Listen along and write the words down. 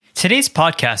Today's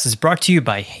podcast is brought to you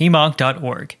by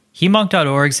Hemonc.org.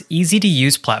 Hemonc.org's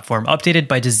easy-to-use platform, updated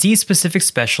by disease-specific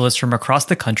specialists from across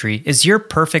the country, is your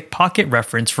perfect pocket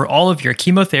reference for all of your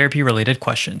chemotherapy-related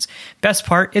questions. Best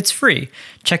part, it's free.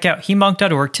 Check out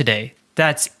Hemonc.org today.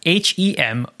 That's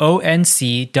HEMONC.org.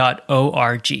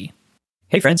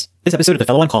 Hey friends, this episode of The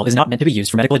Fellow on Call is not meant to be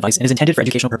used for medical advice and is intended for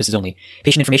educational purposes only.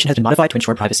 Patient information has been modified to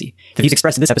ensure privacy. The views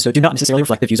expressed in this episode do not necessarily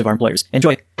reflect the views of our employers.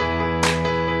 Enjoy!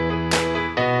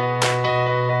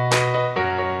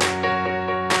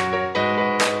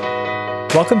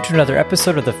 Welcome to another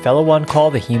episode of The Fellow on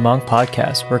Call, the Hemonc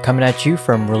podcast. We're coming at you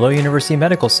from Rouleau University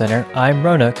Medical Center. I'm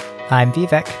Ronak. I'm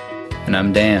Vivek. And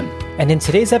I'm Dan. And in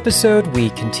today's episode, we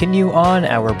continue on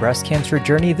our breast cancer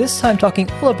journey, this time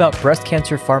talking all about breast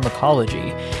cancer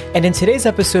pharmacology. And in today's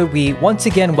episode, we once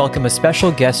again welcome a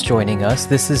special guest joining us.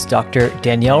 This is Dr.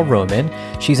 Danielle Roman.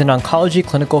 She's an oncology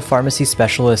clinical pharmacy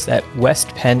specialist at West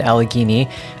Penn Allegheny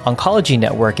Oncology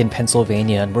Network in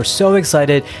Pennsylvania. And we're so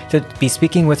excited to be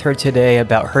speaking with her today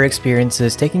about her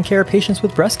experiences taking care of patients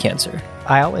with breast cancer.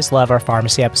 I always love our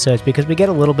pharmacy episodes because we get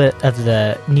a little bit of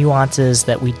the nuances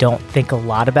that we don't think a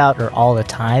lot about or all the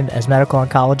time as medical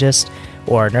oncologists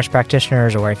or nurse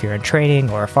practitioners, or if you're in training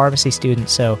or a pharmacy student.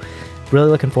 So really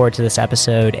looking forward to this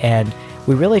episode. And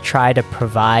we really try to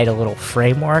provide a little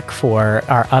framework for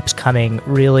our upcoming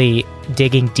really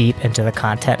digging deep into the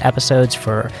content episodes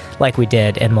for like we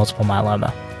did in multiple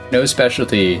myeloma. No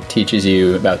specialty teaches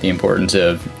you about the importance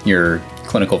of your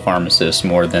clinical pharmacist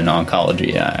more than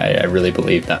oncology. I really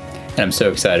believe that. And I'm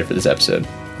so excited for this episode.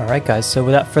 All right, guys. So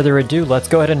without further ado, let's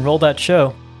go ahead and roll that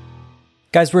show.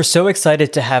 Guys, we're so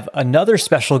excited to have another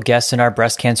special guest in our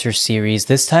breast cancer series.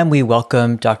 This time we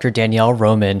welcome Dr. Danielle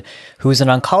Roman, who is an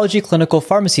oncology clinical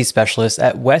pharmacy specialist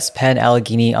at West Penn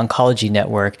Allegheny Oncology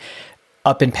Network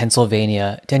up in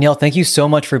Pennsylvania. Danielle, thank you so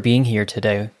much for being here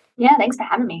today. Yeah, thanks for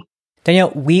having me.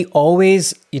 Danielle, we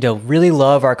always, really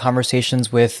love our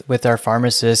conversations with our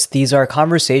pharmacists. These are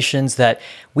conversations that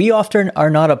we often are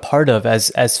not a part of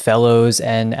as fellows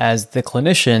and as the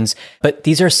clinicians, but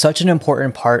these are such an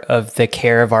important part of the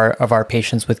care of our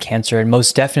patients with cancer, and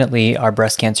most definitely our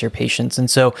breast cancer patients. And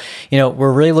so,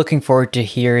 we're really looking forward to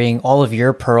hearing all of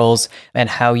your pearls and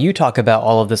how you talk about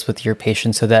all of this with your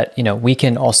patients so that, we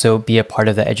can also be a part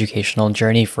of the educational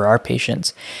journey for our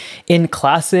patients. In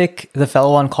classic The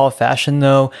Fellow on Call fashion,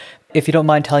 though, if you don't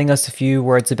mind telling us a few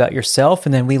words about yourself,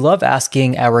 and then we love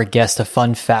asking our guest a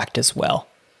fun fact as well.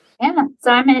 Yeah,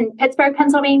 so I'm in Pittsburgh,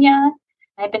 Pennsylvania.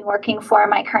 I've been working for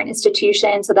my current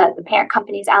institution, so that the parent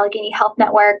company's Allegheny Health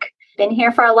Network. Been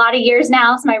here for a lot of years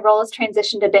now, so my role has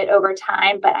transitioned a bit over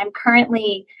time, but I'm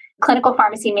currently clinical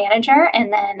pharmacy manager,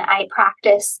 and then I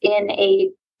practice in a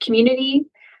community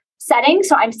setting.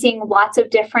 So I'm seeing lots of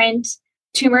different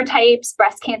tumor types,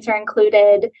 breast cancer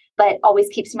included, but always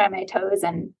keeps me on my toes,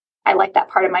 and I like that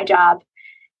part of my job.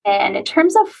 And in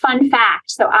terms of fun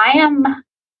fact, so I am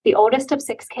the oldest of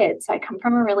 6 kids. So I come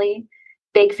from a really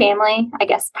big family. I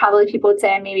guess probably people would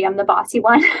say maybe I'm the bossy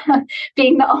one,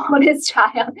 being the oldest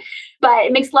child, but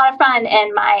it makes a lot of fun.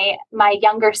 And my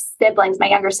younger siblings, my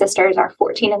younger sisters are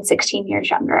 14 and 16 years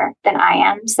younger than I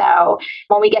am. So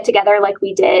when we get together like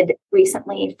we did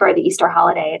recently for the Easter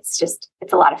holiday, it's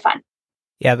a lot of fun.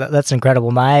 Yeah, that's incredible.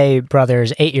 My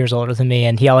brother's 8 years older than me,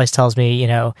 and he always tells me,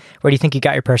 where do you think you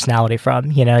got your personality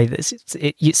from?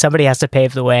 Somebody has to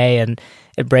pave the way and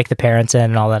break the parents in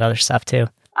and all that other stuff too.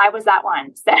 I was that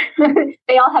one. So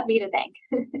they all have me to thank.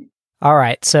 All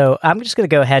right. So I'm just going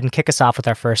to go ahead and kick us off with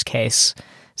our first case.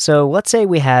 So let's say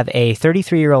we have a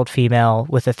 33-year-old female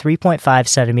with a 3.5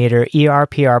 centimeter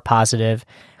ER/PR positive,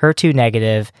 HER2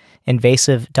 negative,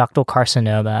 invasive ductal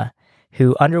carcinoma,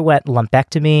 who underwent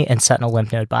lumpectomy and sentinel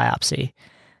lymph node biopsy.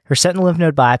 Her sentinel lymph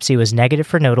node biopsy was negative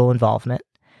for nodal involvement.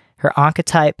 Her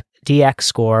Oncotype DX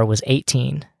score was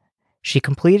 18. She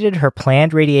completed her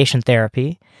planned radiation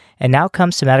therapy and now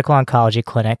comes to medical oncology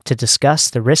clinic to discuss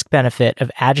the risk-benefit of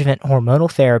adjuvant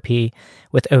hormonal therapy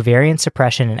with ovarian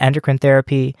suppression and endocrine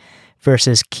therapy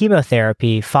versus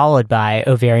chemotherapy followed by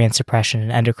ovarian suppression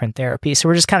and endocrine therapy. So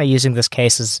we're just kind of using this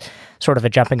case as sort of a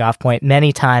jumping off point.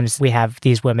 Many times we have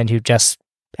these women who just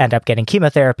end up getting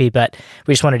chemotherapy, but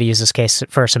we just wanted to use this case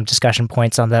for some discussion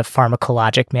points on the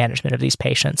pharmacologic management of these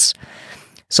patients.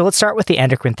 So let's start with the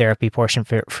endocrine therapy portion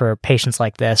for patients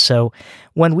like this. So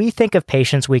when we think of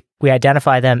patients, we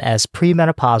identify them as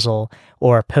premenopausal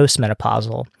or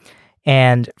postmenopausal.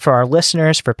 And for our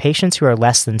listeners, for patients who are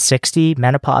less than 60,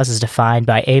 menopause is defined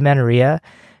by amenorrhea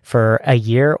for a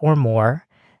year or more,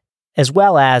 as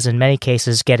well as, in many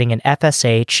cases, getting an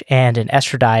FSH and an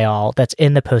estradiol that's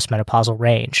in the postmenopausal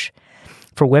range.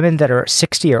 for women that are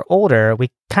 60 or older, we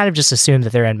kind of just assume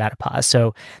that they're in menopause.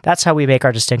 So that's how we make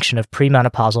our distinction of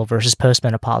premenopausal versus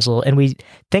postmenopausal. And we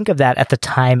think of that at the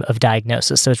time of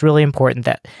diagnosis. So it's really important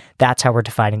that that's how we're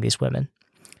defining these women.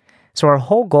 So our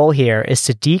whole goal here is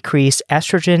to decrease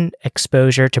estrogen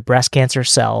exposure to breast cancer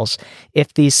cells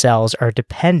if these cells are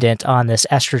dependent on this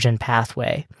estrogen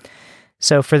pathway.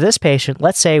 So for this patient,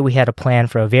 let's say we had a plan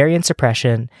for ovarian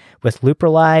suppression with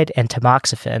leuprolide and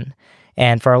tamoxifen.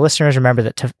 And for our listeners, remember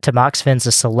that tamoxifen is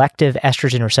a selective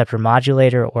estrogen receptor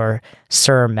modulator, or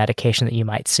SERM medication that you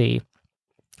might see.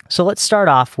 So let's start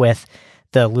off with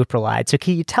the leuprolide. So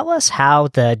can you tell us how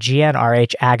the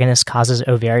GnRH agonist causes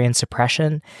ovarian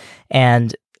suppression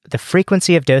and the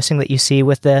frequency of dosing that you see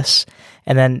with this?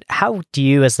 And then how do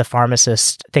you as the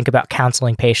pharmacist think about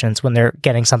counseling patients when they're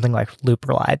getting something like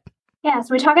leuprolide? Yeah,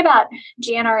 so we talk about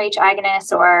GnRH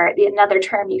agonists, or another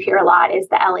term you hear a lot is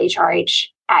the LHRH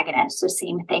agonist. So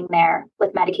same thing there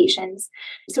with medications.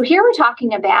 So here we're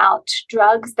talking about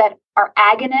drugs that are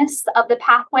agonists of the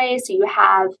pathway. So you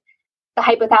have the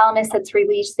hypothalamus that's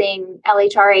releasing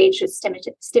LHRH, is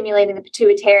stimulating the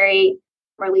pituitary,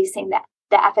 releasing the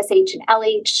FSH and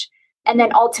LH, and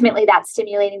then ultimately that's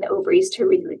stimulating the ovaries to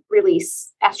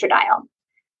release estradiol.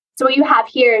 So what you have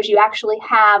here is you actually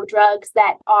have drugs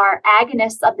that are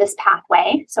agonists of this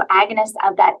pathway, so agonists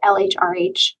of that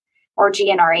LHRH or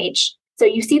GnRH. So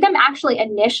you see them actually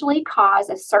initially cause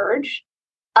a surge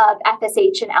of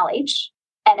FSH and LH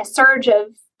and a surge of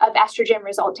estrogen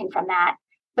resulting from that.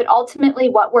 But ultimately,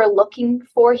 what we're looking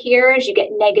for here is you get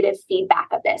negative feedback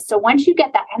of this. So once you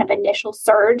get that kind of initial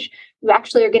surge, you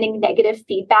actually are getting negative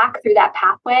feedback through that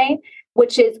pathway,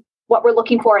 which is what we're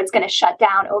looking for. It's going to shut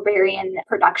down ovarian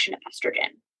production of estrogen.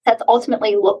 That's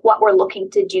ultimately what we're looking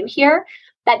to do here.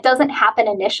 That doesn't happen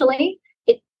initially.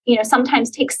 It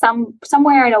sometimes takes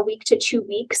somewhere in a week to 2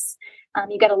 weeks.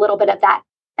 You get a little bit of that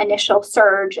initial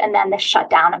surge and then the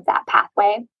shutdown of that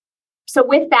pathway. So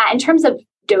with that, in terms of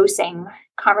dosing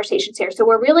conversations here. So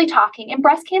we're really talking in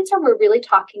breast cancer, we're really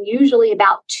talking usually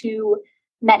about 2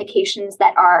 medications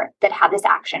that have this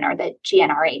action, or the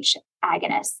GnRH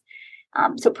agonists.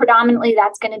 So predominantly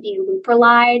that's going to be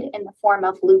leuprolide in the form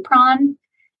of Lupron.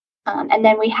 And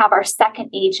then we have our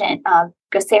second agent of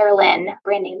goserelin,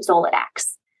 brand name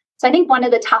Zoladex. So I think one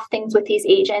of the tough things with these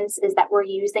agents is that we're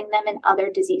using them in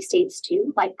other disease states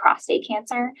too, like prostate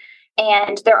cancer.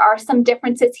 And there are some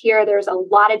differences here. There's a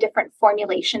lot of different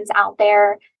formulations out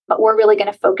there, but we're really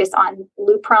going to focus on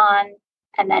Lupron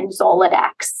and then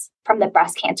Zoladex from the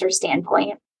breast cancer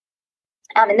standpoint.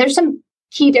 And there's some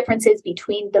key differences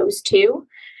between those two.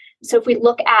 So if we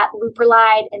look at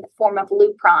leuprolide in the form of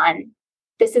Lupron,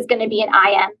 this is going to be an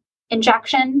IM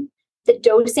injection. The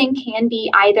dosing can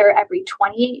be either every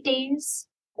 28 days,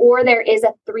 or there is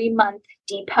a 3-month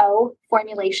depot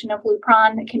formulation of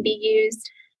Lupron that can be used.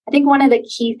 I think one of the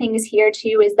key things here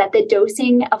too is that the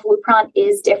dosing of Lupron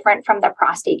is different from the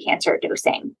prostate cancer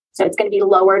dosing. So it's going to be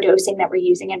lower dosing that we're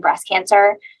using in breast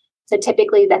cancer. So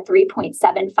typically the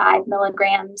 3.75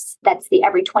 milligrams, that's the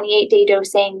every 28-day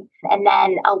dosing. And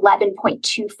then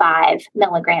 11.25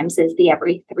 milligrams is the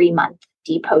every 3-month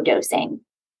depot dosing.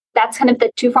 That's kind of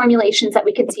the 2 formulations that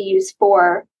we can see used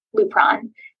for Lupron.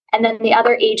 And then the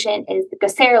other agent is the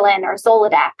goserelin or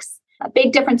Zoladex. A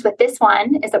big difference with this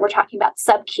one is that we're talking about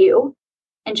sub-Q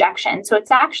injection. So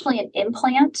it's actually an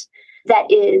implant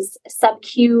that is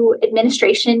sub-Q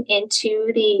administration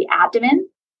into the abdomen.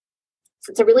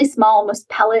 So it's a really small, almost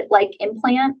pellet-like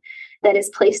implant that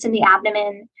is placed in the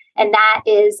abdomen. And that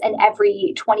is an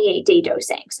every 28-day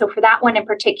dosing. So for that one in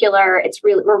particular,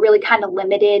 we're really kind of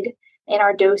limited in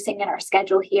our dosing and our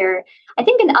schedule here. I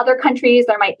think in other countries,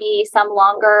 there might be some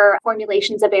longer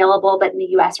formulations available, but in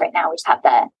the US right now, we just have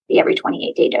the every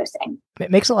 28-day dosing.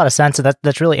 It makes a lot of sense. And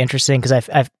that's really interesting because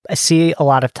I see a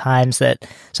lot of times that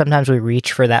sometimes we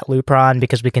reach for that Lupron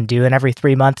because we can do an every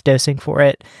 3-month dosing for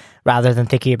it, rather than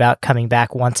thinking about coming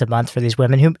back once a month for these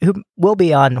women who will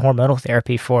be on hormonal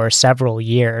therapy for several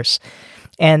years.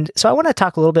 And so I want to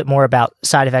talk a little bit more about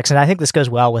side effects, and I think this goes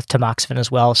well with tamoxifen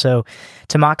as well. So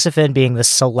tamoxifen being the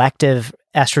selective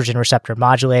estrogen receptor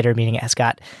modulator, meaning it has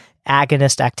got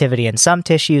agonist activity in some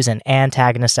tissues and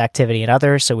antagonist activity in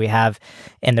others. So we have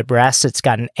in the breast, it's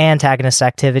got an antagonist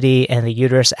activity. In the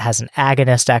uterus, it has an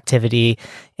agonist activity.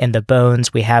 In the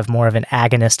bones, we have more of an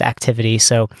agonist activity.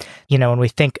 So, when we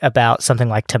think about something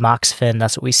like tamoxifen,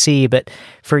 that's what we see. But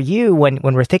for you, when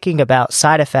we're thinking about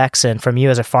side effects, and from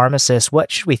you as a pharmacist,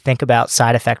 what should we think about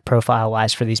side effect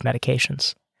profile-wise for these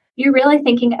medications? You're really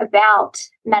thinking about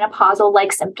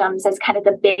menopausal-like symptoms as kind of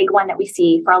the big one that we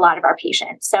see for a lot of our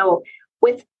patients. So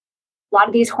with a lot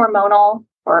of these hormonal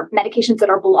or medications that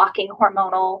are blocking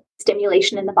hormonal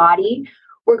stimulation in the body,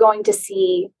 we're going to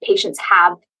see patients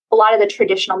have a lot of the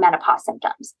traditional menopause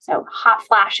symptoms. So hot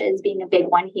flashes being a big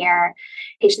one here.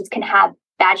 Patients can have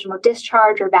vaginal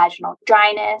discharge or vaginal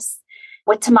dryness.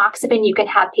 With tamoxifen, you can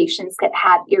have patients that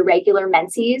have irregular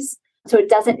menses. So it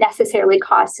doesn't necessarily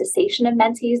cause cessation of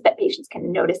menses, but patients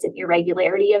can notice an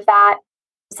irregularity of that.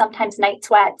 Sometimes night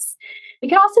sweats. We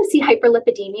can also see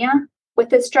hyperlipidemia with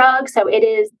this drug. So it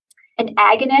is an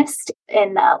agonist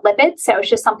in the lipids. So it's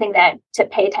just something that to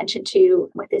pay attention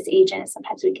to with this agent.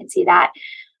 Sometimes we can see that.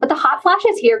 But the hot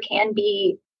flashes here can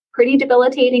be pretty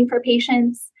debilitating for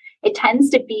patients. It tends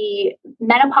to be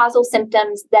menopausal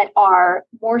symptoms that are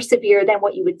more severe than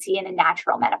what you would see in a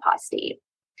natural menopause state.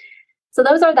 So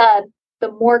those are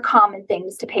the more common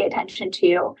things to pay attention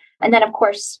to. And then, of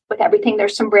course, with everything,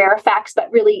 there's some rare effects,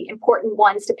 but really important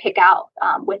ones to pick out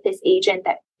with this agent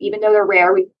that even though they're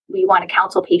rare, we want to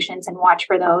counsel patients and watch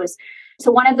for those.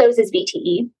 So one of those is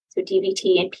VTE, so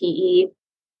DVT and PE.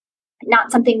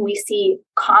 Not something we see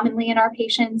commonly in our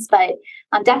patients, but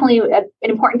definitely an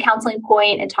important counseling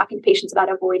point and talking to patients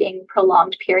about avoiding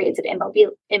prolonged periods of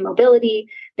immobility,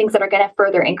 things that are going to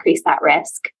further increase that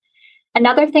risk.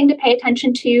 Another thing to pay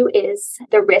attention to is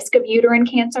the risk of uterine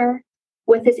cancer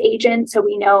with this agent. So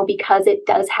we know because it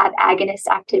does have agonist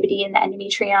activity in the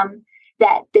endometrium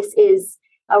that this is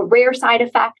a rare side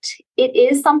effect. It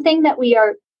is something that we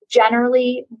are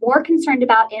generally more concerned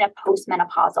about in a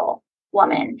postmenopausal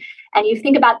woman. And you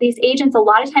think about these agents, a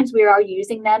lot of times we are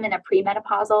using them in a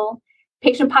premenopausal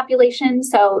patient population.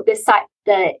 So the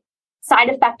side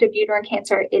effect of uterine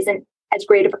cancer isn't as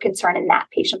great of a concern in that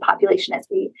patient population as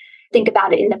we think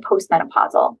about it in the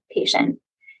postmenopausal patient.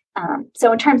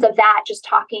 So in terms of that, just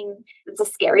talking, it's a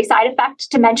scary side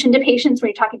effect to mention to patients when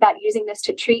you're talking about using this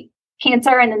to treat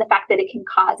cancer and then the fact that it can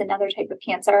cause another type of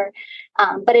cancer.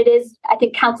 But it is, I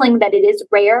think, counseling that it is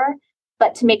rare,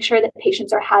 but to make sure that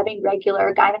patients are having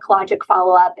regular gynecologic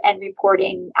follow-up and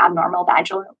reporting abnormal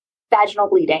vaginal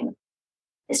bleeding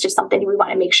is just something we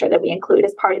want to make sure that we include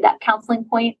as part of that counseling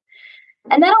point.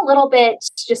 And then a little bit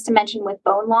just to mention with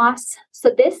bone loss.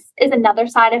 So this is another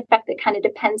side effect that kind of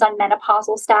depends on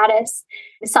menopausal status.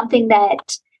 It's something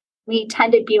that we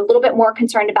tend to be a little bit more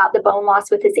concerned about the bone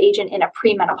loss with this agent in a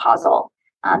premenopausal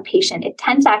patient. It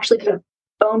tends to actually be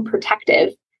bone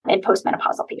protective in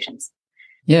postmenopausal patients.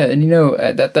 Yeah, and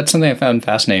that's something I found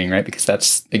fascinating, right? Because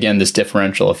that's, again, this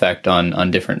differential effect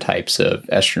on different types of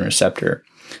estrogen receptor.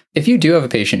 If you do have a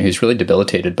patient who's really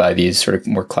debilitated by these sort of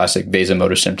more classic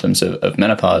vasomotor symptoms of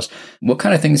menopause, what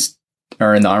kind of things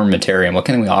are in the armamentarium? What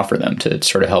can we offer them to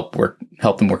sort of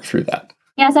help them work through that?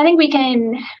 Yes, I think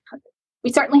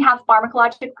we certainly have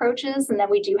pharmacologic approaches, and then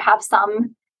we do have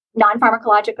some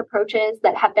non-pharmacologic approaches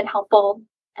that have been helpful.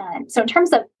 So in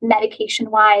terms of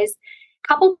medication-wise, a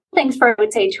couple things I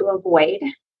would say to avoid.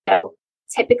 So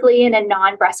typically in a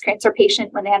non-breast cancer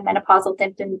patient, when they have menopausal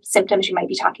symptoms, you might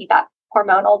be talking about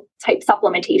hormonal type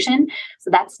supplementation. So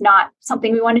that's not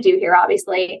something we want to do here,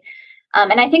 obviously.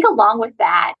 And I think along with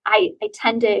that, I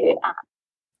tend to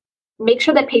make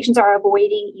sure that patients are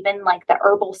avoiding even like the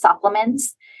herbal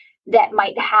supplements that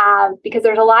might have, because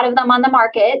there's a lot of them on the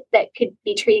market that could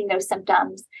be treating those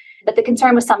symptoms. But the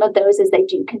concern with some of those is they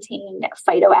do contain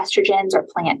phytoestrogens or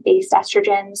plant-based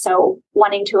estrogens. So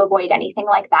wanting to avoid anything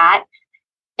like that.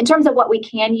 In terms of what we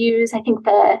can use, I think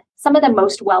some of the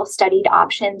most well-studied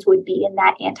options would be in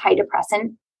that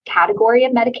antidepressant category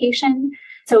of medication.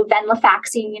 So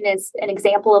venlafaxine is an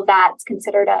example of that. It's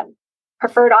considered a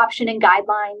preferred option in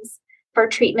guidelines for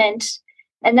treatment.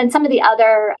 And then some of the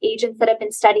other agents that have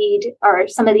been studied are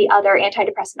some of the other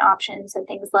antidepressant options. So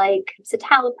things like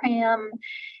citalopram,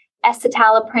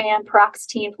 escitalopram,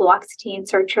 paroxetine, fluoxetine,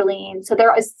 sertraline. So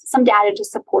there is some data to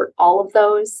support all of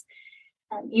those.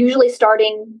 Usually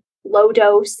starting low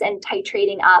dose and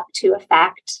titrating up to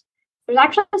effect. There's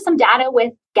actually some data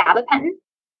with gabapentin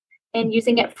and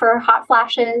using it for hot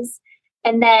flashes.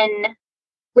 And then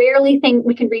rarely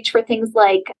we can reach for things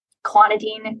like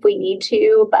clonidine if we need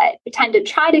to, but we tend to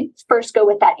try to first go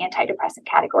with that antidepressant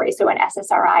category. So an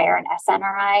SSRI or an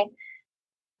SNRI.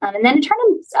 And then in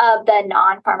terms of the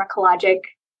non-pharmacologic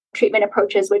treatment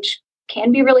approaches, which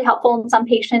can be really helpful in some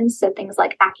patients, so things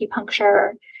like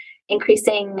acupuncture,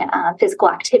 increasing physical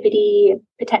activity,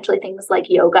 potentially things like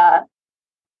yoga,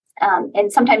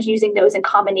 and sometimes using those in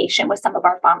combination with some of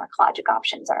our pharmacologic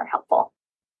options are helpful.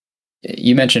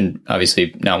 You mentioned,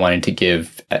 obviously, not wanting to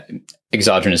give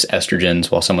exogenous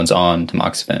estrogens while someone's on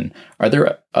tamoxifen. Are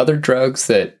there other drugs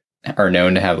that are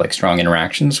known to have like strong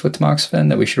interactions with tamoxifen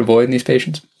that we should avoid in these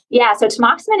patients? Yeah, so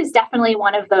tamoxifen is definitely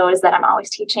one of those that I'm always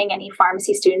teaching any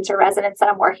pharmacy students or residents that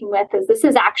I'm working with. Is this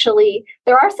is actually,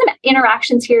 there are some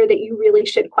interactions here that you really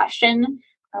should question.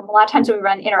 A lot of times when we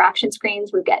run interaction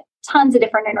screens, we get tons of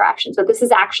different interactions, but this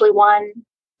is actually one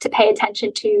to pay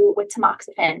attention to with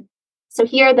tamoxifen. So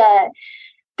here the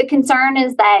concern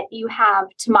is that you have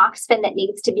tamoxifen that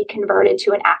needs to be converted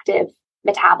to an active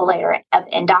metabolite of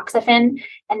endoxifen,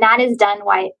 and that is done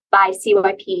by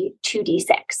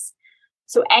CYP2D6.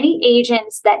 So any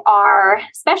agents that are,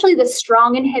 especially the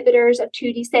strong inhibitors of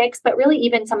 2D6, but really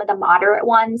even some of the moderate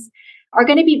ones, are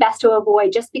going to be best to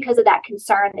avoid just because of that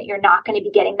concern that you're not going to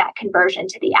be getting that conversion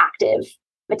to the active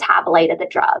metabolite of the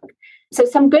drug. So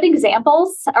some good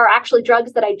examples are actually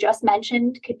drugs that I just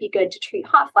mentioned could be good to treat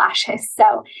hot flashes.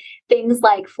 So things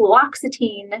like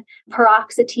fluoxetine,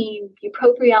 paroxetine,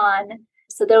 bupropion.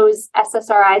 So those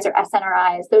SSRIs or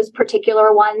SNRIs, those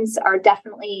particular ones are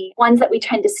definitely ones that we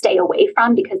tend to stay away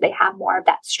from because they have more of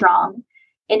that strong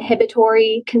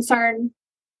inhibitory concern.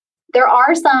 There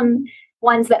are some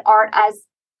ones that aren't as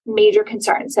major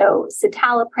concerns. So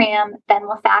citalopram,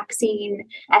 venlafaxine,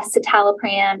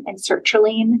 escitalopram, and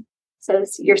sertraline. So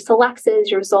your Celexes,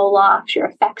 your Zolofts,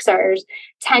 your Effexors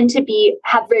tend to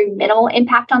have very minimal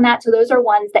impact on that. So those are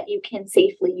ones that you can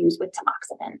safely use with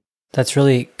tamoxifen. That's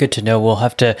really good to know. We'll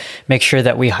have to make sure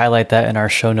that we highlight that in our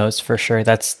show notes for sure.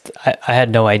 I had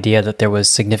no idea that there was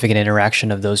significant interaction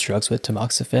of those drugs with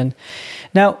tamoxifen.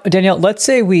 Now, Danielle, let's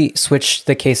say we switched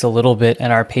the case a little bit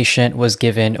and our patient was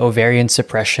given ovarian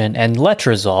suppression and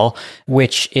letrozole,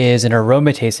 which is an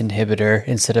aromatase inhibitor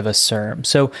instead of a SERM.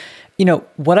 So,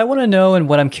 what I want to know and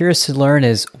what I'm curious to learn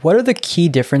is what are the key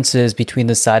differences between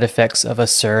the side effects of a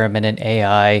SERM and an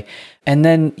AI? And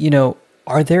then,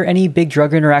 are there any big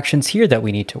drug interactions here that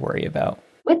we need to worry about?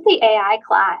 With the AI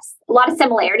class, a lot of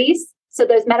similarities. So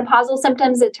those menopausal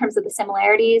symptoms in terms of the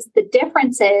similarities, the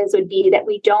differences would be that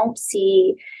we don't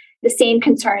see the same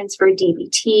concerns for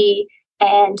DVT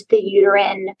and the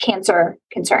uterine cancer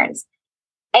concerns.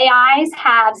 AIs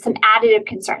have some additive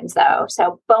concerns though.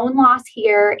 So bone loss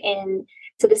here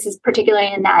so this is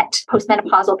particularly in that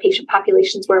postmenopausal patient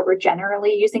populations where we're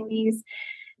generally using these.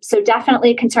 So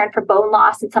definitely a concern for bone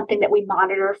loss and something that we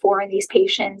monitor for in these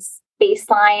patients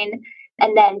baseline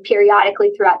and then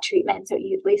periodically throughout treatment. So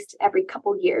at least every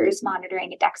couple years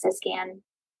monitoring a DEXA scan.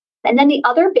 And then the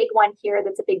other big one here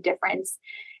that's a big difference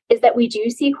is that we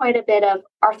do see quite a bit of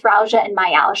arthralgia and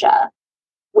myalgia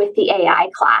with the AI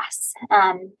class.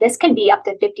 This can be up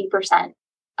to 50%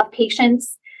 of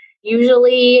patients.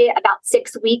 Usually about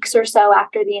 6 weeks or so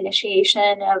after the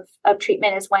initiation of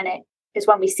treatment is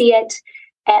when we see it,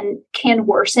 and can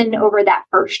worsen over that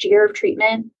first year of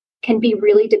treatment, can be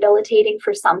really debilitating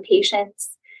for some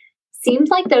patients. Seems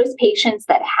like those patients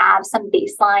that have some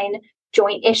baseline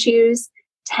joint issues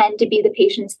tend to be the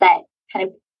patients that kind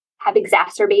of have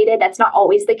exacerbated. That's not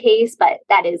always the case, but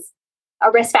that is a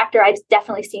risk factor I've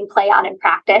definitely seen play out in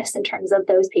practice in terms of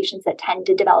those patients that tend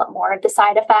to develop more of the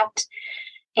side effect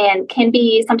and can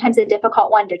be sometimes a difficult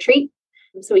one to treat.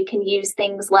 So we can use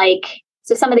things like,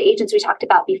 so some of the agents we talked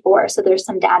about before, so there's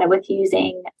some data with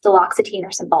using duloxetine or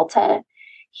Cymbalta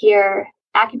here,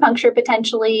 acupuncture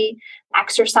potentially,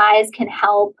 exercise can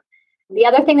help. The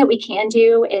other thing that we can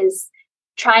do is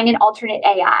trying an alternate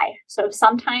AI. So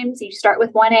sometimes you start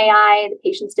with one AI, the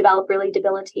patients develop really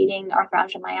debilitating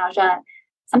arthralgia, myalgia.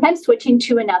 Sometimes switching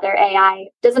to another AI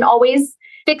doesn't always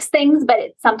fix things, but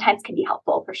it sometimes can be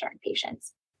helpful for certain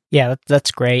patients. Yeah, that's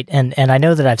great. And I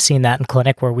know that I've seen that in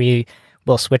clinic where we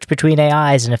will switch between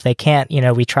AIs. And if they can't,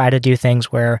 we try to do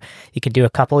things where you can do a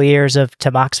couple of years of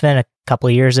tamoxifen, a couple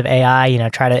of years of AI,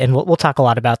 and we'll talk a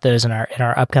lot about those in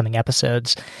our upcoming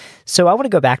episodes. So I want to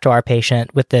go back to our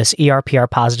patient with this ER/PR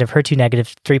positive, HER2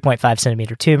 negative 3.5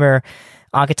 centimeter tumor.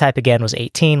 Oncotype again was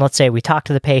 18. Let's say we talk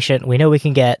to the patient. We know we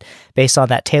can get, based on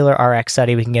that Taylor RX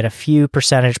study, we can get a few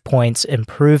percentage points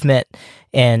improvement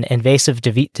in invasive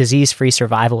disease-free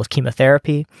survival with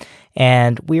chemotherapy.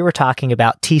 And we were talking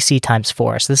about TC times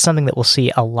 4. So this is something that we'll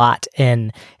see a lot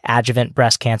in adjuvant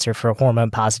breast cancer for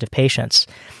hormone-positive patients.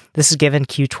 This is given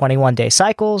Q21-day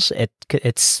cycles.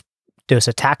 It's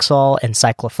docetaxel and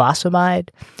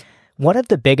cyclophosphamide. One of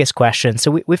the biggest questions,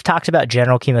 so we've talked about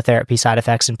general chemotherapy side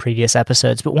effects in previous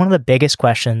episodes, but one of the biggest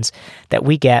questions that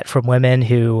we get from women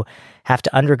who have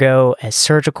to undergo a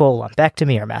surgical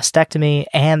lumpectomy or mastectomy,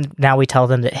 and now we tell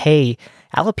them that, hey,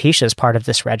 alopecia is part of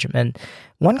this regimen.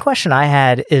 One question I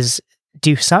had is,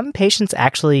 do some patients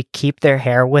actually keep their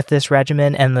hair with this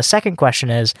regimen? And the second question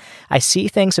is, I see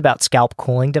things about scalp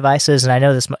cooling devices, and I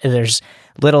know there's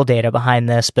little data behind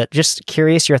this, but just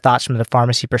curious your thoughts from the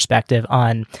pharmacy perspective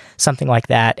on something like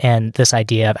that and this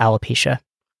idea of alopecia.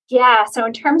 Yeah. So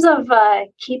in terms of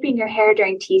keeping your hair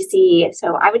during TC,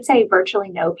 so I would say virtually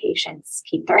no patients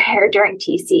keep their hair during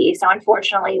TC. So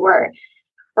unfortunately, we're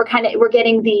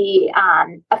getting the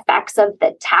effects of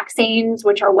the taxanes,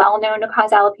 which are well known to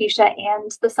cause alopecia, and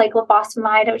the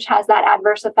cyclophosphamide, which has that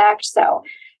adverse effect. So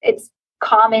it's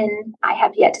common. I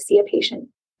have yet to see a patient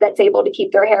that's able to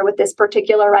keep their hair with this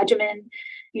particular regimen.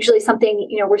 Usually something,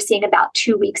 we're seeing about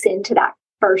 2 weeks into that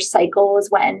first cycle is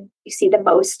when you see the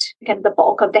most, kind of the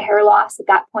bulk of the hair loss at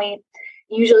that point,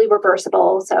 usually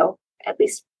reversible. So at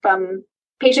least from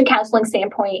patient counseling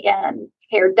standpoint,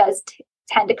 hair does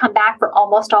tend to come back for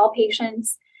almost all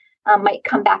patients, might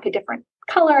come back a different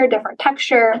color, different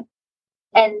texture.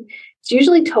 And it's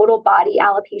usually total body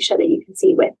alopecia that you can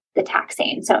see with the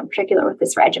taxane. So in particular with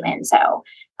this regimen. So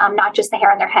not just the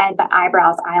hair on their head, but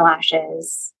eyebrows,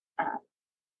 eyelashes,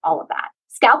 all of that.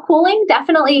 Scalp cooling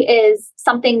definitely is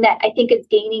something that I think is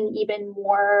gaining even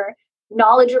more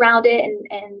knowledge around it.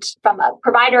 And from a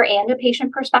provider and a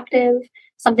patient perspective,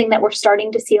 something that we're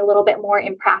starting to see a little bit more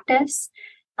in practice.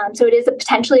 So it is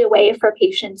potentially a way for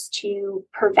patients to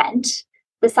prevent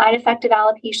the side effect of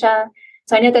alopecia.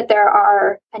 So I know that there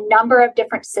are a number of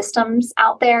different systems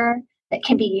out there that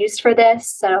can be used for this.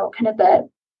 So kind of the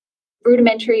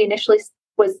rudimentary initially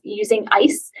was using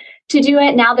ice to do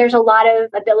it. Now there's a lot of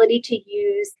ability to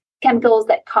use chemicals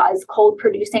that cause cold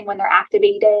producing when they're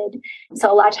activated.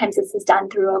 So a lot of times this is done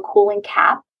through a cooling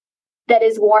cap that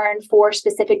is worn for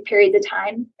specific periods of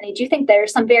time. And I do think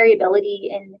there's some variability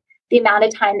in the amount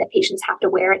of time that patients have to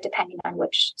wear it depending on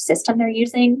which system they're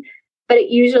using. But it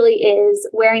usually is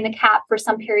wearing the cap for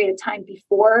some period of time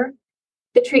before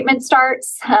the treatment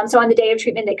starts. So on the day of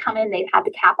treatment, they come in, they've had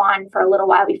the cap on for a little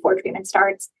while before treatment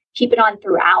starts, keep it on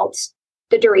throughout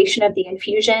the duration of the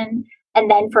infusion, and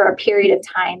then for a period of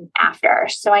time after.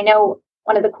 So I know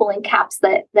one of the cooling caps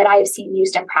that I have seen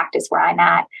used in practice where I'm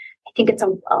at, I think it's a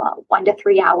 1 to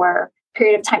 3 hour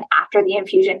period of time after the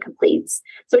infusion completes.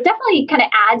 So it definitely kind of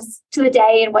adds to the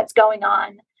day and what's going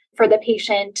on for the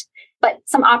patient, but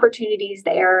some opportunities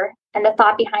there. And the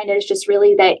thought behind it is just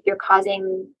really that you're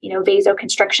causing,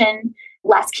 vasoconstriction,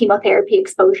 less chemotherapy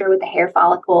exposure with the hair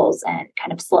follicles, and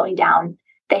kind of slowing down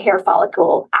the hair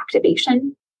follicle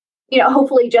activation.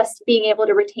 Hopefully just being able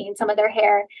to retain some of their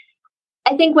hair.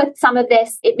 I think with some of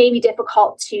this, it may be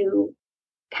difficult to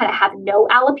kind of have no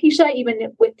alopecia,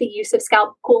 even with the use of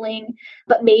scalp cooling,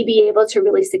 but may be able to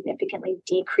really significantly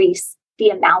decrease the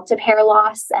amount of hair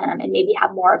loss and maybe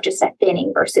have more of just a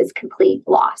thinning versus complete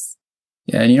loss.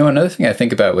 Yeah, and another thing I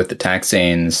think about with the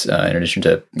taxanes, in addition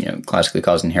to classically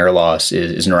causing hair loss,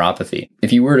 is neuropathy.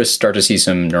 If you were to start to see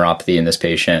some neuropathy in this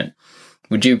patient,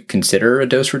 would you consider a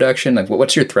dose reduction? Like,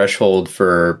 what's your threshold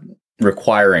for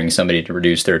requiring somebody to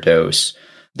reduce their dose?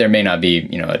 There may not be,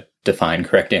 a defined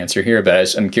correct answer here,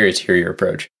 but I'm curious to hear your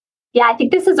approach. Yeah, I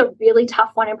think this is a really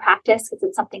tough one in practice because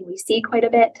it's something we see quite a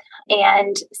bit.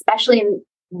 And especially in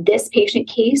this patient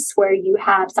case where you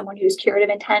have someone who's curative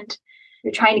intent,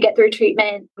 you're trying to get through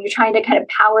treatment, you're trying to kind of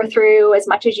power through as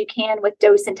much as you can with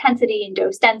dose intensity and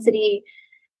dose density.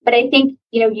 But I think,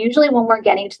 usually when we're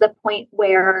getting to the point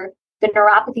where the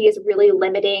neuropathy is really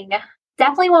limiting,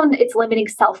 definitely when it's limiting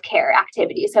self-care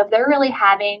activities. So if they're really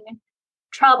having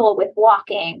trouble with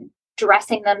walking,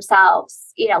 dressing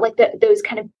themselves, those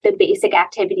kind of the basic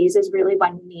activities is really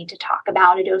when we need to talk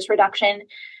about a dose reduction.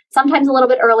 Sometimes a little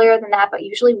bit earlier than that, but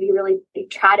usually we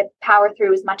try to power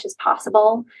through as much as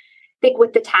possible. I think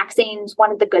with the taxanes,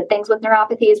 one of the good things with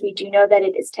neuropathy is we do know that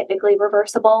it is typically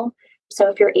reversible. So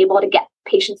if you're able to get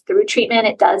patients through treatment,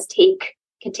 it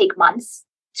can take months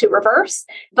to reverse,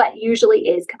 but usually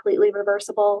is completely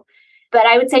reversible. But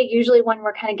I would say usually when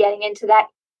we're kind of getting into that,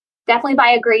 definitely by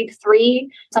a grade 3,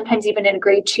 sometimes even in a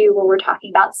grade 2, where we're talking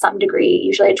about some degree,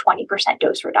 usually a 20%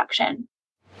 dose reduction.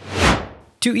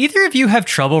 Do either of you have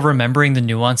trouble remembering the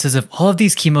nuances of all of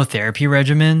these chemotherapy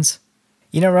regimens?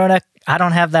 Rona, I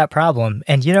don't have that problem.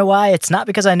 And you know why? It's not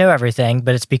because I know everything,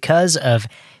 but it's because of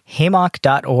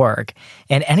HEMOC.org.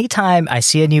 And anytime I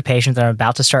see a new patient that I'm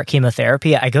about to start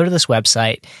chemotherapy, I go to this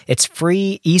website. It's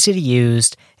free, easy to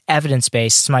use,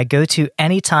 evidence-based. It's my go-to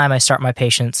anytime I start my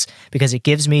patients because it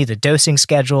gives me the dosing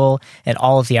schedule and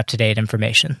all of the up-to-date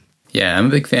information. Yeah, I'm a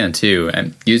big fan too,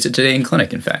 and used it today in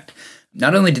clinic, in fact.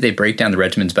 Not only do they break down the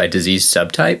regimens by disease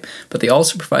subtype, but they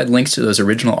also provide links to those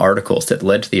original articles that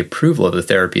led to the approval of the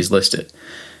therapies listed.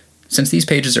 Since these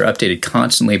pages are updated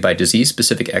constantly by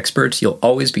disease-specific experts, you'll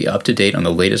always be up to date on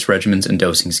the latest regimens and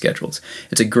dosing schedules.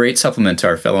 It's a great supplement to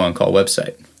our Fellow on Call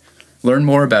website. Learn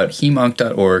more about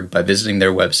HEMONC.org by visiting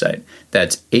their website.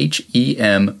 That's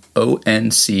HEMONC.org.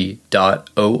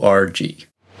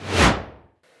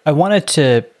 I wanted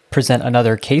to present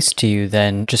another case to you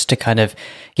then, just to kind of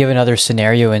give another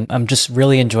scenario. And I'm just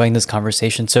really enjoying this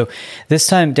conversation. So this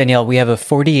time, Danielle, we have a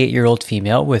 48-year-old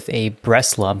female with a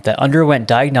breast lump that underwent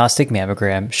diagnostic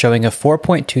mammogram showing a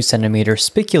 4.2 centimeter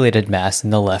spiculated mass in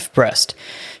the left breast.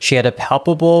 She had a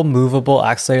palpable, movable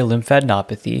axillary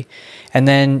lymphadenopathy. And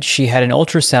then she had an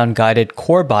ultrasound-guided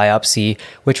core biopsy,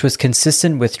 which was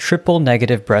consistent with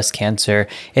triple-negative breast cancer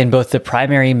in both the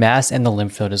primary mass and the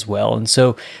lymph node as well. And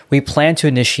so we plan to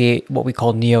initiate what we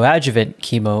call neoadjuvant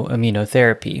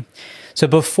chemoimmunotherapy. So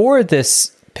before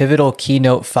this pivotal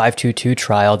Keynote 522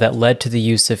 trial that led to the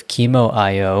use of chemo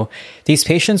IO, these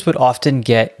patients would often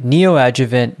get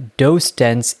neoadjuvant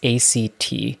dose-dense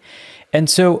ACT. And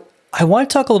so I want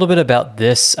to talk a little bit about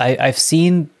this. I've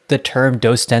seen the term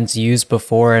dose dense used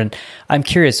before, and I'm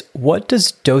curious, what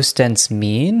does dose dense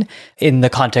mean in the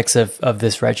context of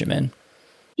this regimen?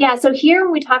 Yeah, so here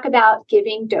we talk about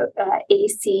giving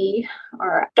AC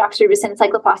or doxorubicin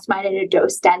cyclophosphamide in a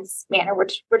dose dense manner,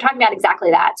 which we're talking about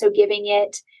exactly that. So giving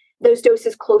it those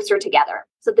doses closer together.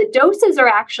 So the doses are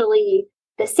actually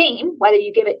the same, whether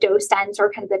you give it dose dense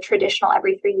or kind of the traditional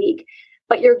every 3 week,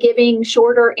 but you're giving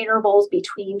shorter intervals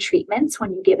between treatments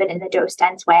when you give it in the dose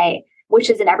dense way, which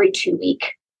is an every 2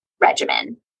 week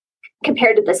regimen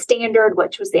compared to the standard,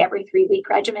 which was the every 3 week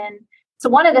regimen. So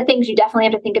one of the things you definitely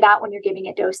have to think about when you're giving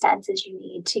it dose dense is you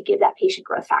need to give that patient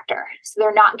growth factor. So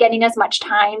they're not getting as much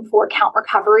time for count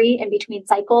recovery in between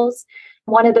cycles.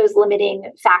 One of those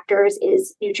limiting factors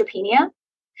is neutropenia.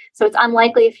 So it's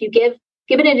unlikely if you give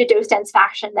it in a dose dense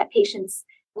fashion that patients'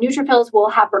 neutrophils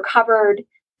will have recovered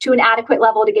to an adequate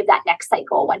level to give that next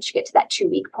cycle once you get to that 2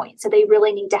 week point. So they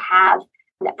really need to have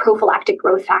that prophylactic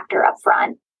growth factor up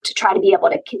front to try to be able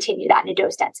to continue that in a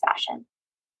dose dense fashion.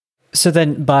 So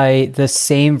then by the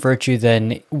same virtue,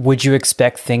 then would you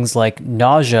expect things like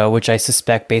nausea, which I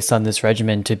suspect based on this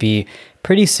regimen to be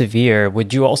pretty severe?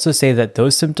 Would you also say that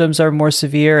those symptoms are more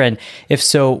severe? And if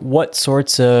so, what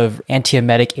sorts of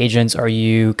antiemetic agents are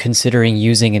you considering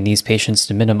using in these patients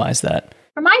to minimize that?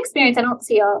 From my experience, I don't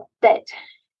see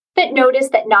that notice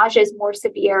that nausea is more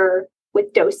severe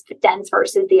with dose dense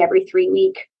versus the every 3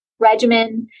 week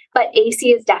regimen. But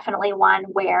AC is definitely one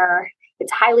where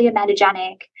it's highly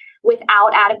emetogenic. Without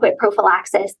adequate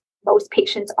prophylaxis, most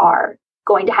patients are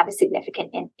going to have a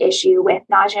significant issue with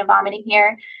nausea and vomiting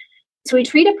here. So we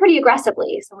treat it pretty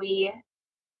aggressively. So we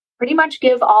pretty much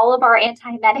give all of our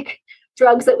antiemetic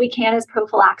drugs that we can as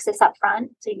prophylaxis up front.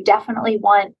 So you definitely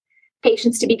want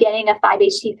patients to be getting a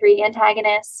 5-HT3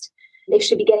 antagonist. They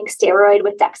should be getting steroid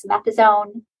with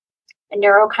dexamethasone, a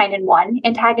neurokinin 1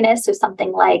 antagonist, so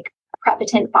something like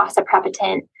aprepitant,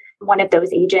 fosaprepitant, one of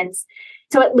those agents.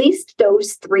 So at least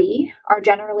those three are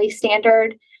generally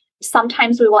standard.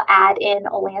 Sometimes we will add in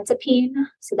olanzapine.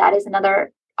 So that is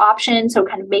another option. So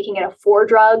kind of making it a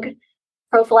 4-drug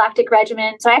prophylactic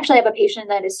regimen. So I actually have a patient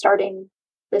that is starting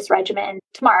this regimen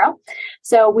tomorrow.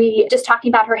 So we just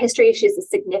talking about her history. She has a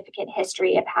significant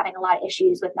history of having a lot of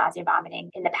issues with nausea and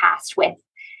vomiting in the past with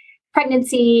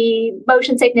pregnancy,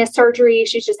 motion sickness, surgery.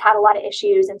 She's just had a lot of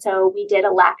issues. And so we did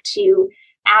elect to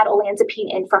add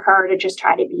olanzapine in for her to just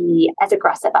try to be as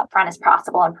aggressive upfront as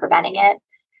possible in preventing it.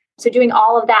 So doing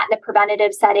all of that in the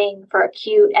preventative setting for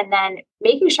acute, and then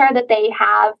making sure that they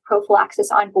have prophylaxis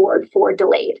on board for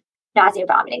delayed nausea and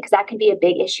vomiting, because that can be a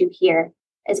big issue here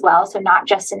as well. So not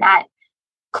just in that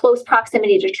close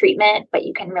proximity to treatment, but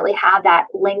you can really have that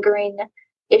lingering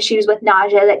issues with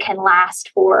nausea that can last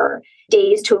for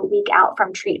days to a week out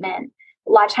from treatment.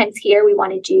 A lot of times here, we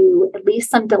want to do at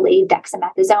least some delayed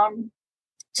dexamethasone.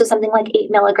 So something like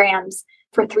 8 milligrams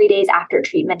for 3 days after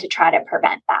treatment to try to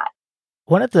prevent that.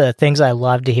 One of the things I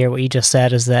love to hear what you just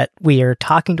said is that we are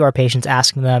talking to our patients,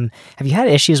 asking them, have you had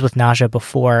issues with nausea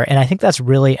before? And I think that's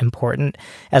really important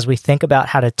as we think about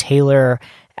how to tailor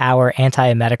our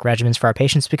antiemetic regimens for our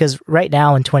patients, because right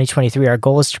now in 2023, our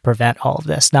goal is to prevent all of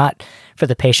this, not for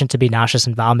the patient to be nauseous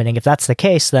and vomiting. If that's the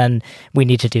case, then we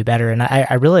need to do better. And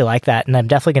I really like that. And I'm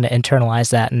definitely going to internalize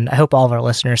that. And I hope all of our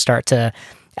listeners start to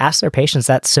ask their patients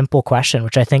that simple question,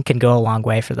 which I think can go a long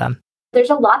way for them. There's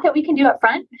a lot that we can do up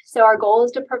front. So our goal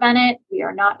is to prevent it. We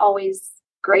are not always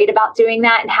great about doing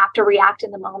that and have to react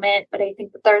in the moment. But I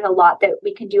think that there's a lot that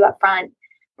we can do up front,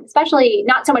 especially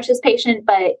not so much this patient,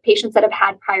 but patients that have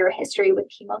had prior history with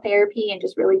chemotherapy, and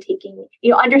just really taking,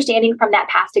 understanding from that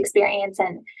past experience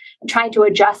and trying to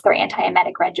adjust their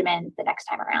antiemetic regimen the next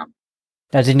time around.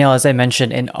 Now, Danielle, as I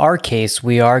mentioned, in our case,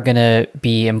 we are going to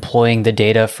be employing the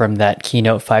data from that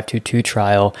Keynote 522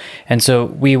 trial. And so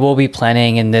we will be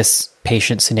planning in this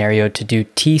patient scenario to do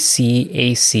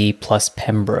TCAC plus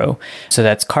Pembro. So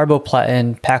that's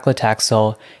carboplatin,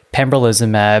 paclitaxel,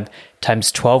 pembrolizumab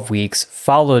times 12 weeks,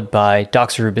 followed by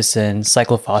doxorubicin,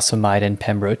 cyclophosphamide, and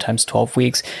pembro times 12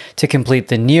 weeks to complete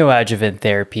the neoadjuvant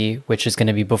therapy, which is going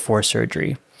to be before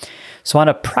surgery. So on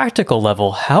a practical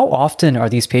level, how often are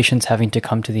these patients having to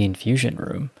come to the infusion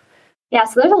room? Yeah,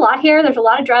 so there's a lot here. There's a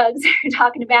lot of drugs you're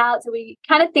talking about. So we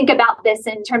kind of think about this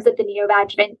in terms of the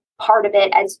neoadjuvant part of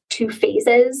it as two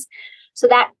phases. So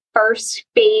that first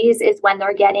phase is when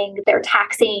they're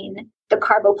taxane, the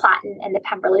carboplatin, and the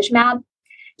pembrolizumab.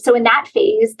 So in that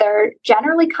phase, they're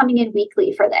generally coming in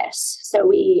weekly for this. So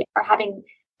we are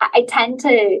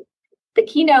the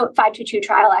Keynote 522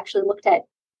 trial actually looked at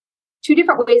two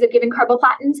different ways of giving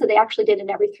carboplatin. So they actually did an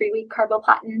every 3-week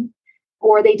carboplatin,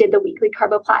 or they did the weekly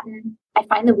carboplatin. I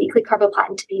find the weekly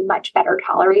carboplatin to be much better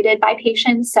tolerated by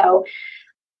patients. So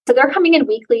they're coming in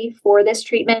weekly for this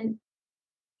treatment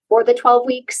for the 12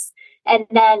 weeks. And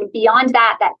then beyond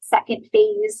that second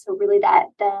phase, so really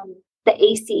the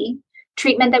AC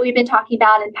treatment that we've been talking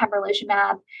about in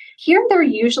pembrolizumab, here they're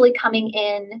usually coming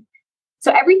in,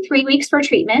 so every 3 weeks for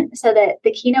treatment. So that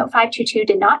the Keynote 522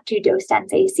 did not do dose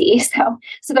dense AC.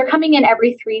 So they're coming in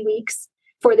every 3 weeks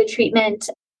for the treatment,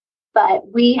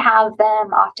 but we have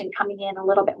them often coming in a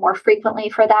little bit more frequently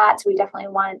for that. So we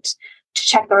definitely want to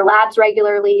check their labs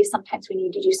regularly. Sometimes we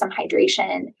need to do some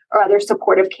hydration or other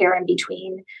supportive care in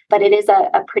between, but it is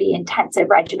a pretty intensive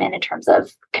regimen in terms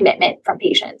of commitment from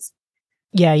patients.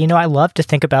 Yeah, I love to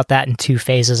think about that in two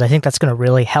phases. I think that's going to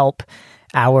really help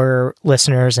our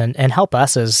listeners and help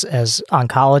us as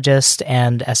oncologists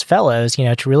and as fellows,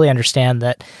 to really understand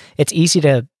that it's easy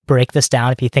to break this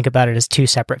down if you think about it as two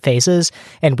separate phases.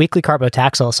 And weekly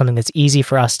carbotaxol is something that's easy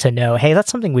for us to know, hey,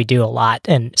 that's something we do a lot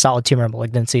in solid tumor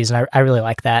malignancies, and I really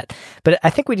like that. But I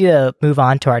think we need to move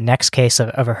on to our next case of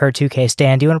a HER2 case.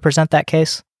 Dan, do you want to present that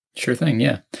case? Sure thing,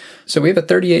 yeah. So we have a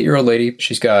 38-year-old lady.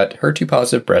 She's got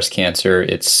HER2-positive breast cancer.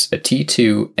 It's a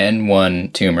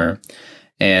T2N1 tumor.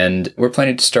 And we're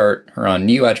planning to start her on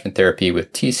neoadjuvant therapy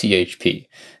with TCHP.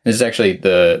 This is actually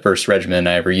the first regimen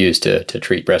I ever used to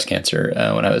treat breast cancer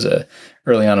when I was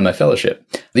early on in my fellowship.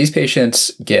 These patients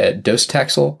get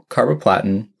docetaxel,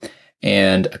 carboplatin,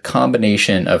 and a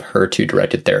combination of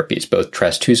HER2-directed therapies, both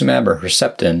trastuzumab or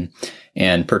Herceptin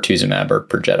and pertuzumab or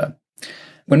Perjeta.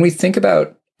 When we think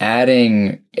about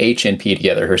adding H and P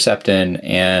together, Herceptin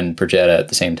and Perjeta at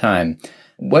the same time,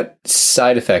 what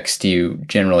side effects do you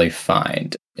generally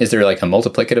find? Is there like a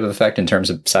multiplicative effect in terms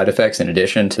of side effects in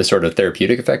addition to the sort of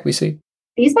therapeutic effect we see?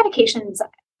 These medications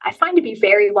I find to be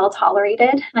very well tolerated.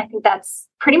 And I think that's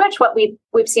pretty much what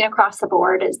we've seen across the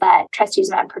board, is that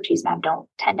trastuzumab and pertuzumab don't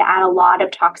tend to add a lot of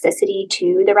toxicity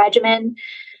to the regimen.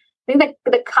 I think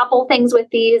that the couple things with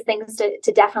these things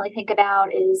to definitely think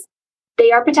about is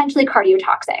they are potentially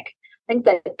cardiotoxic. I think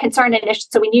the concern initially,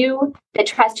 so we knew that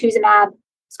trastuzumab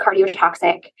is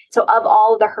cardiotoxic. So of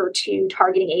all the HER2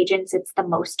 targeting agents, it's the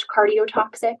most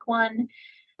cardiotoxic one.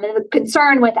 And the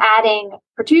concern with adding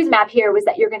pertuzumab here was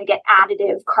that you're going to get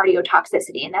additive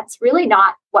cardiotoxicity. And that's really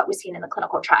not what was seen in the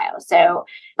clinical trial.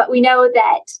 But we know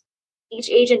that each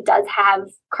agent does have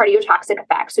cardiotoxic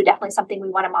effects. So definitely something we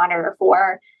want to monitor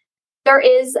for. There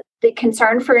is the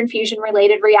concern for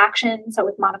infusion-related reactions. So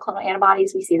with monoclonal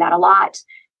antibodies, we see that a lot.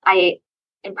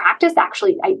 In practice,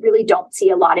 actually, I really don't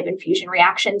see a lot of infusion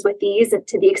reactions with these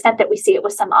to the extent that we see it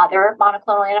with some other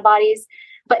monoclonal antibodies,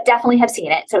 but definitely have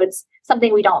seen it. So it's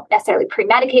something we don't necessarily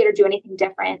pre-medicate or do anything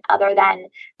different other than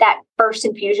that first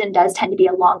infusion does tend to be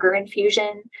a longer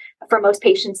infusion for most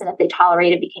patients. And if they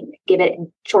tolerate it, we can give it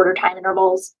in shorter time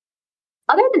intervals.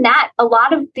 Other than that, a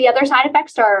lot of the other side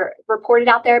effects are reported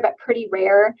out there, but pretty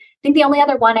rare. I think the only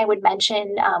other one I would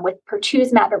mention with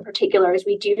pertuzumab in particular is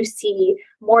we do see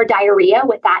more diarrhea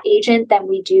with that agent than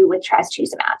we do with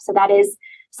trastuzumab. So that is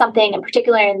something in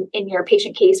particular in your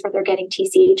patient case where they're getting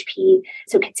TCHP.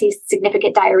 So you can see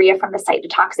significant diarrhea from the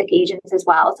cytotoxic agents as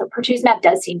well. So pertuzumab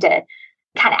does seem to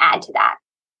kind of add to that.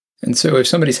 And so if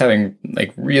somebody's having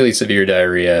like really severe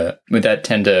diarrhea, would that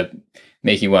tend to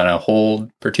make you want to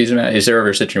hold pertuzumab? Is there ever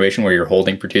a situation where you're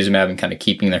holding pertuzumab and kind of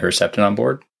keeping the Herceptin on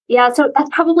board? Yeah, so that's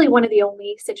probably one of the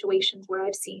only situations where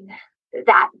I've seen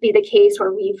that be the case,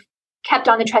 where we've kept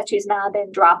on the trastuzumab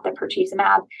and dropped the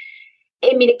pertuzumab.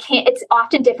 I mean, it's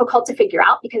often difficult to figure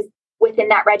out because within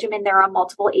that regimen, there are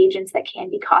multiple agents that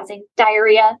can be causing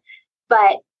diarrhea,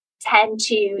 but tend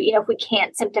to, if we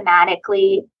can't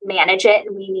symptomatically manage it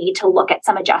and we need to look at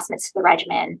some adjustments to the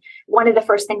regimen, one of the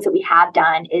first things that we have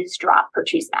done is drop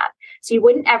pertuzumab. So you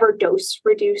wouldn't ever dose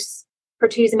reduce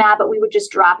pertuzumab, but we would just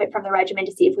drop it from the regimen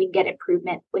to see if we can get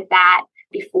improvement with that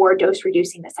before dose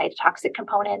reducing the cytotoxic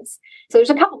components. So there's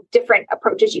a couple different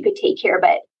approaches you could take here,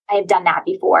 but I have done that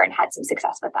before and had some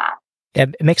success with that.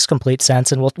 It makes complete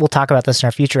sense, and we'll talk about this in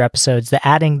our future episodes. That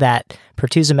adding that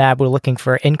pertuzumab, we're looking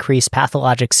for increased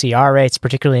pathologic CR rates,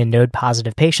 particularly in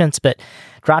node-positive patients, but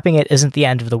dropping it isn't the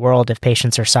end of the world if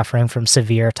patients are suffering from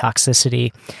severe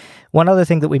toxicity. One other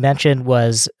thing that we mentioned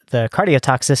was the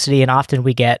cardiotoxicity, and often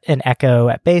we get an echo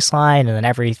at baseline and then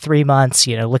every 3 months,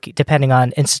 depending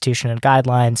on institution and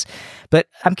guidelines. But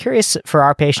I'm curious for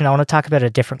our patient, I want to talk about a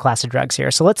different class of drugs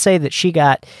here. So let's say that she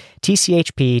got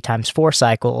TCHP times 4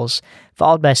 cycles,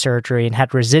 followed by surgery, and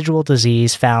had residual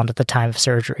disease found at the time of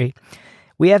surgery.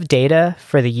 We have data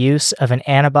for the use of an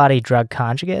antibody drug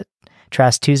conjugate,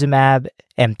 trastuzumab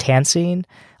emtansine,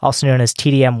 also known as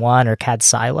TDM1 or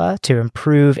Kadcyla, to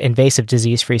improve invasive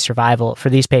disease-free survival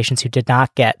for these patients who did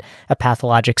not get a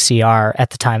pathologic CR at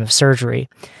the time of surgery.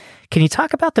 Can you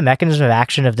talk about the mechanism of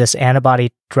action of this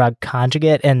antibody drug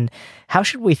conjugate, and how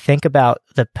should we think about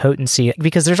the potency?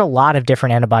 Because there's a lot of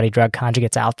different antibody drug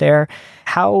conjugates out there.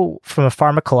 How, from a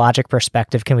pharmacologic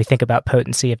perspective, can we think about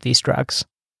potency of these drugs?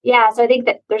 Yeah, so I think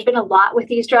that there's been a lot with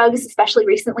these drugs, especially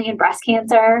recently in breast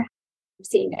cancer. I'm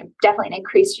seeing definitely an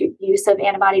increased use of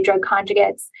antibody drug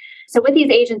conjugates. So with these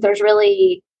agents, there's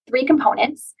really 3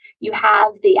 components. You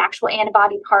have the actual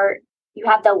antibody part, you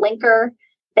have the linker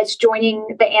that's joining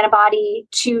the antibody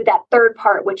to that third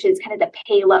part, which is kind of the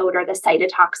payload or the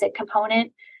cytotoxic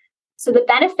component. So the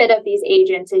benefit of these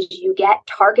agents is you get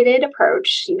targeted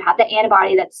approach. You have the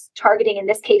antibody that's targeting, in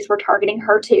this case, we're targeting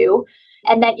HER2,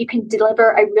 and that you can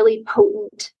deliver a really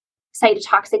potent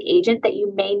cytotoxic agent that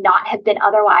you may not have been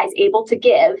otherwise able to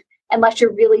give unless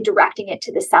you're really directing it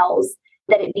to the cells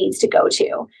that it needs to go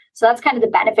to. So that's kind of the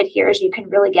benefit here, is you can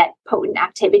really get potent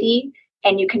activity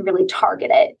and you can really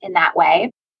target it in that way.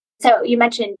 So you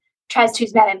mentioned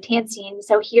trastuzumab emtansine.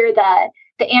 So here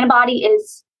the antibody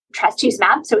is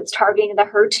trastuzumab, so it's targeting the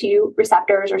HER2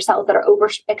 receptors or cells that are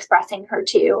overexpressing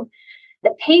HER2.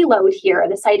 The payload here,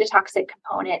 the cytotoxic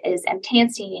component, is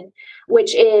emtansine,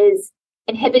 which is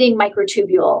inhibiting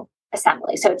microtubule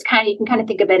assembly. So it's you can kind of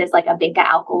think of it as like a vinca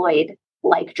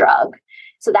alkaloid-like drug.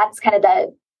 So that's kind of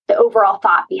the overall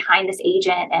thought behind this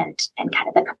agent and kind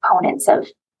of the components of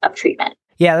treatment.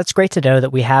 Yeah, that's great to know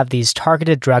that we have these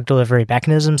targeted drug delivery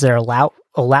mechanisms that are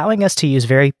allowing us to use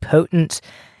very potent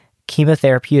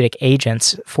chemotherapeutic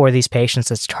agents for these patients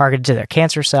that's targeted to their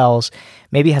cancer cells,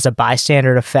 maybe has a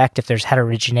bystander effect if there's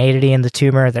heterogeneity in the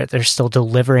tumor, that they're still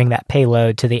delivering that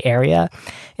payload to the area.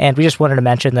 And we just wanted to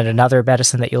mention that another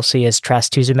medicine that you'll see is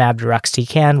trastuzumab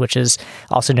deruxtecan, which is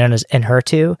also known as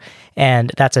Enhertu,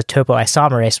 and that's a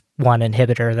topoisomerase 1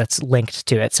 inhibitor that's linked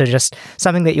to it. So just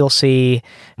something that you'll see.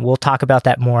 We'll talk about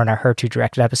that more in our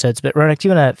HER2-directed episodes. But Ronak, do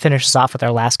you want to finish us off with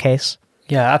our last case?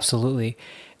 Yeah, absolutely.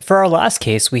 For our last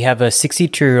case, we have a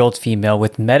 62-year-old female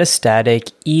with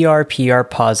metastatic ER/PR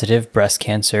positive breast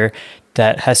cancer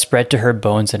that has spread to her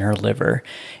bones and her liver.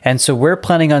 And so we're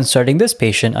planning on starting this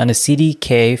patient on a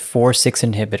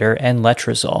CDK4/6 inhibitor and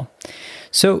letrozole.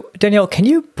 So Danielle, can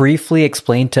you briefly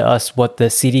explain to us what the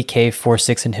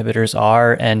CDK4/6 inhibitors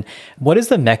are and what is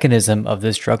the mechanism of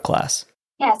this drug class?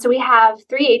 Yeah, so we have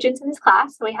 3 agents in this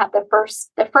class. So we have the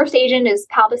first agent is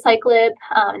palbociclib,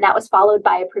 and that was followed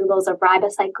by approvals of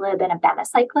ribociclib and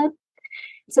abemaciclib.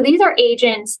 So these are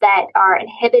agents that are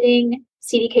inhibiting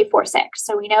CDK4/6.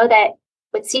 So we know that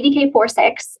with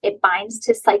CDK4/6, it binds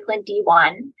to cyclin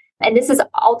D1, and this is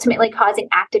ultimately causing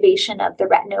activation of the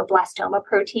retinoblastoma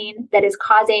protein that is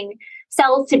causing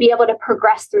cells to be able to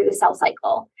progress through the cell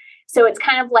cycle. So it's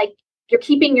kind of like you're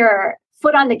keeping your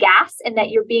foot on the gas and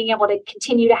that you're being able to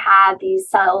continue to have these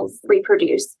cells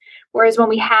reproduce. Whereas when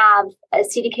we have a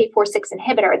CDK4/6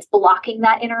 inhibitor, it's blocking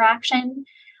that interaction.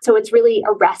 So it's really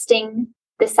arresting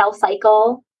the cell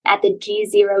cycle at the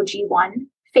G0, G1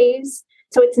 phase.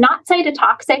 So it's not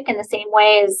cytotoxic in the same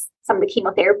way as some of the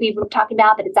chemotherapy we were talking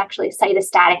about, but it's actually a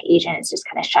cytostatic agent. It's just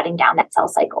kind of shutting down that cell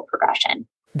cycle progression.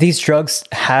 These drugs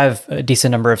have a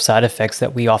decent number of side effects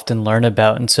that we often learn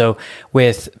about. And so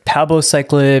with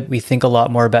palbociclib, we think a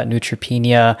lot more about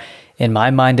neutropenia. In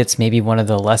my mind, it's maybe one of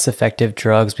the less effective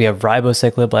drugs. We have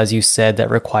ribociclib, as you said,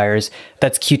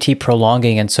 that's QT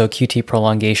prolonging. And so QT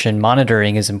prolongation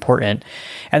monitoring is important.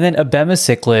 And then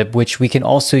abemaciclib, which we can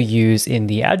also use in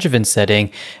the adjuvant setting,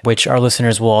 which our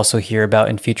listeners will also hear about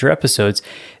in future episodes.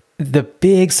 The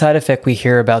big side effect we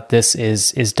hear about this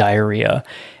is diarrhea.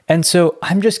 And so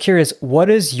I'm just curious, what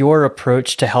is your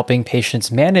approach to helping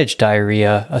patients manage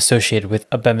diarrhea associated with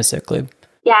abemaciclib?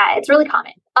 Yeah, it's really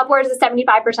common. Upwards of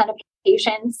 75% of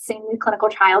patients in clinical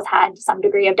trials had some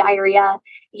degree of diarrhea,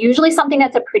 usually something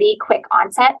that's a pretty quick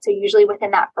onset. So usually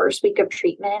within that first week of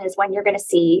treatment is when you're going to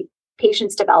see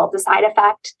patients develop the side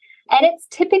effect. And it's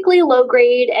typically low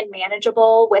grade and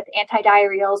manageable with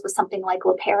antidiarrheals with something like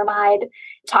loperamide,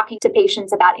 talking to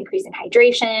patients about increasing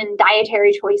hydration,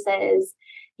 dietary choices.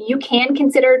 You can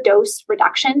consider dose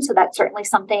reduction. So that's certainly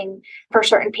something for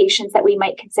certain patients that we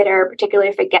might consider, particularly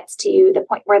if it gets to the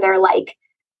point where they're like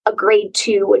a grade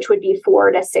 2, which would be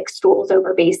 4 to 6 stools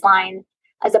over baseline,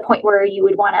 as a point where you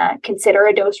would want to consider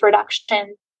a dose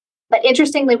reduction. But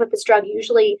interestingly, with this drug,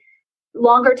 usually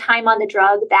longer time on the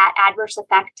drug, that adverse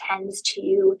effect tends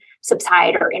to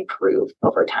subside or improve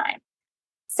over time.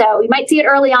 So you might see it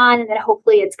early on, and then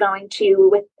hopefully it's going to,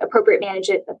 with appropriate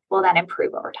management, will then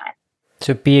improve over time.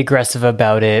 So be aggressive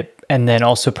about it, and then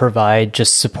also provide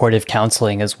just supportive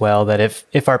counseling as well, that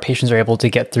if our patients are able to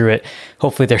get through it,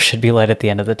 hopefully there should be light at the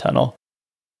end of the tunnel.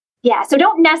 Yeah, so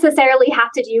don't necessarily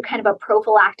have to do kind of a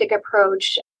prophylactic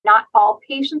approach. Not all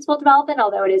patients will develop it,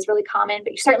 although it is really common,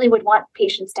 but you certainly would want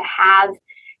patients to have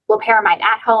loperamide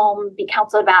at home, be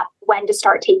counseled about when to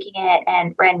start taking it,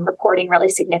 and reporting really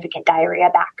significant diarrhea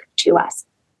back to us.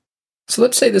 So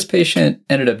let's say this patient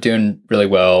ended up doing really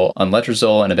well on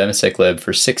letrozole and abemaciclib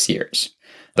for 6 years,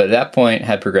 but at that point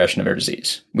had progression of her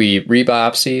disease. We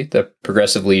rebiopsy the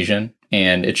progressive lesion,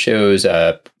 and it shows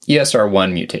a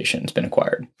ESR1 mutation has been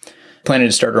acquired. Planning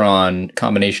to start her on a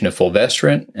combination of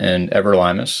fulvestrant and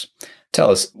everolimus.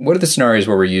 Tell us, what are the scenarios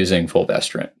where we're using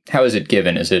fulvestrant? How is it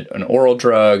given? Is it an oral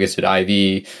drug? Is it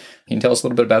IV? Can you tell us a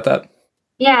little bit about that?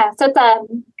 Yeah, so it's a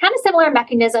kind of similar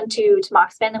mechanism to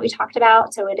tamoxifen that we talked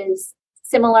about. So it is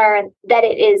similar in that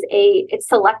it's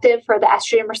selective for the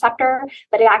estrogen receptor,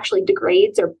 but it actually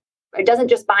degrades, or it doesn't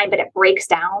just bind, but it breaks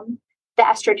down the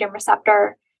estrogen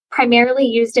receptor. Primarily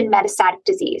used in metastatic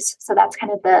disease. So that's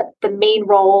kind of the main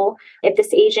role. If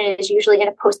this agent is usually in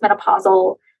a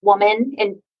postmenopausal woman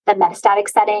in the metastatic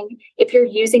setting, if you're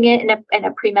using it in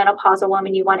a premenopausal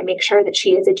woman, you want to make sure that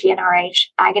she is a GnRH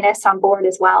agonist on board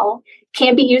as well.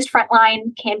 Can be used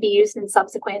frontline, can be used in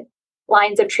subsequent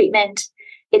lines of treatment.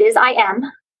 It is IM,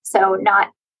 so not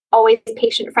always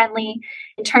patient friendly.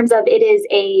 In terms of, it is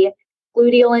a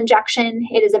gluteal injection.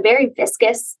 It is a very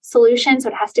viscous solution, so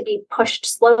it has to be pushed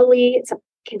slowly. It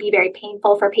can be very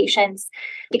painful for patients.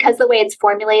 Because the way it's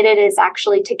formulated is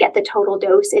actually, to get the total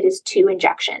dose, it is 2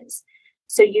 injections.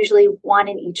 So usually 1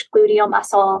 in each gluteal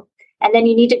muscle. And then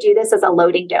you need to do this as a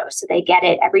loading dose. So they get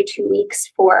it every 2 weeks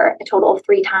for a total of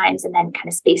 3 times, and then kind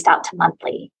of spaced out to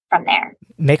monthly from there.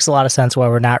 Makes a lot of sense why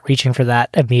we're not reaching for that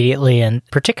immediately, and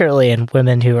particularly in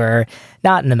women who are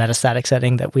not in the metastatic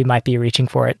setting, that we might be reaching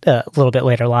for it a little bit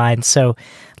later line. So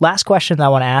last question I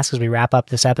want to ask as we wrap up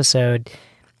this episode.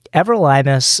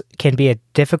 Everolimus can be a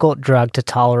difficult drug to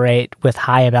tolerate with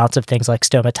high amounts of things like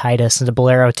stomatitis. In the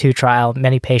Bolero 2 trial,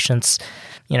 many patients,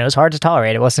 it was hard to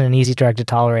tolerate. It wasn't an easy drug to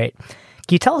tolerate.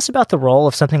 Can you tell us about the role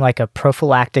of something like a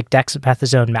prophylactic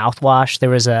dexamethasone mouthwash? There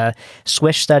was a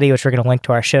Swish study, which we're going to link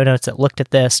to our show notes, that looked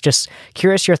at this. Just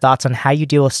curious your thoughts on how you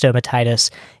deal with stomatitis.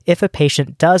 If a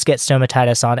patient does get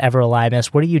stomatitis on everolimus,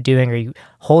 what are you doing? Are you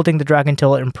holding the drug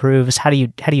until it improves? How do you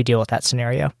deal with that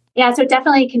scenario? Yeah, so it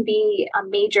definitely can be a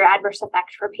major adverse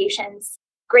effect for patients.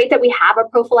 Great that we have a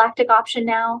prophylactic option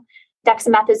now.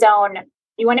 Dexamethasone,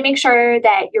 you want to make sure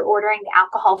that you're ordering the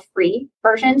alcohol-free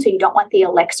version. So you don't want the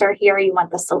elixir here, you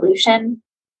want the solution.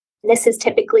 This is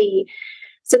typically,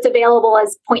 so it's available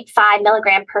as 0.5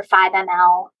 milligram per 5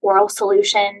 ml oral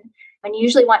solution. And you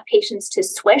usually want patients to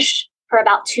swish for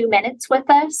about 2 minutes with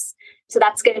this. So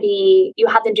that's going to be, you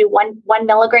have them do one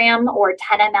milligram or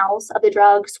 10 mLs of the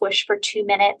drug, swish for 2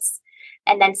 minutes,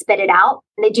 and then spit it out.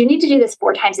 And they do need to do this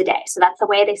 4 times a day. So that's the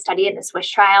way they study in the Swish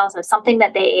trial. So it's something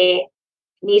that they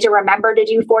need to remember to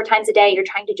do 4 times a day. You're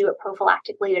trying to do it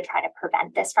prophylactically to try to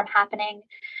prevent this from happening.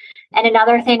 And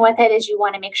another thing with it is you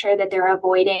want to make sure that they're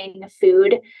avoiding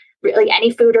food, really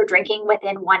any food or drinking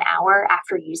within 1 hour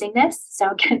after using this. So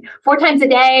again, 4 times a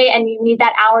day, and you need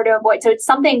that hour to avoid. So it's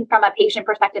something from a patient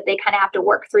perspective, they kind of have to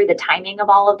work through the timing of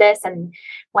all of this and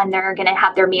when they're going to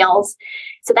have their meals.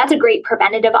 So that's a great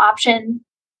preventative option.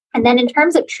 And then in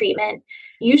terms of treatment,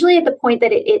 usually at the point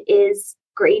that it is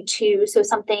grade 2, so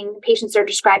something patients are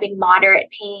describing moderate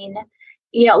pain,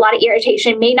 a lot of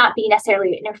irritation, may not be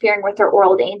necessarily interfering with their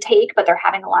oral intake, but they're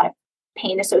having a lot of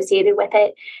pain associated with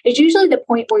it. It's usually the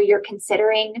point where you're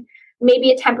considering maybe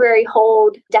a temporary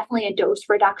hold, definitely a dose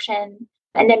reduction.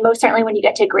 And then most certainly when you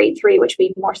get to grade 3, which would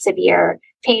be more severe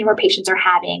pain where patients are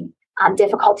having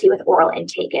difficulty with oral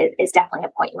intake, is definitely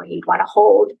a point where you'd want to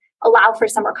hold, allow for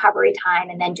some recovery time,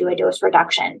 and then do a dose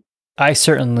reduction. I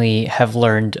certainly have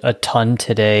learned a ton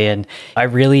today, and I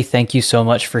really thank you so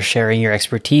much for sharing your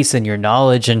expertise and your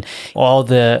knowledge and all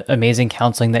the amazing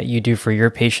counseling that you do for your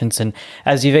patients. And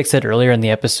as Vivek said earlier in the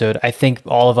episode, I think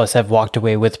all of us have walked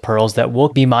away with pearls that we'll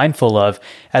be mindful of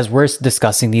as we're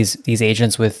discussing these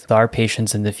agents with our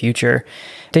patients in the future.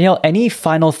 Danielle, any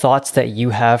final thoughts that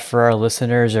you have for our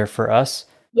listeners or for us?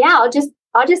 Yeah, I'll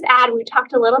just add, we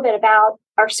talked a little bit about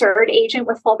our SERD agent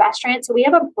with fulvestrant. So we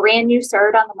have a brand new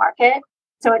SERD on the market.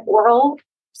 So an oral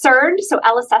SERD, so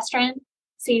elacestrant.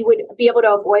 So you would be able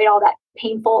to avoid all that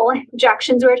painful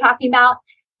injections we were talking about.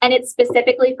 And it's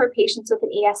specifically for patients with an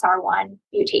ESR1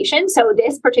 mutation. So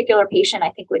this particular patient,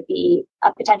 I think, would be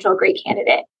a potential great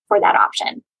candidate for that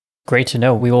option. Great to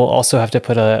know. We will also have to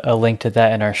put a link to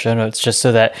that in our show notes, just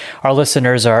so that our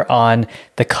listeners are on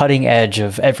the cutting edge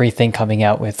of everything coming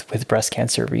out with breast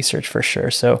cancer research for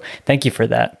sure. So thank you for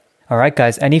that. All right,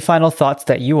 guys, any final thoughts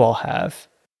that you all have?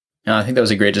 No, I think that was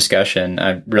a great discussion.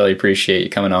 I really appreciate you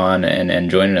coming on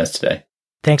and joining us today.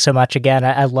 Thanks so much again.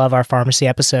 I love our pharmacy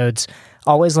episodes.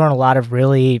 Always learn a lot of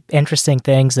really interesting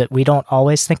things that we don't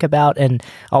always think about, and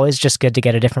always just good to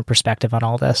get a different perspective on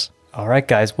all this. All right,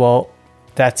 guys. Well,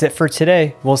 that's it for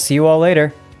today. We'll see you all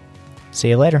later. See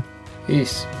you later.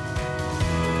 Peace.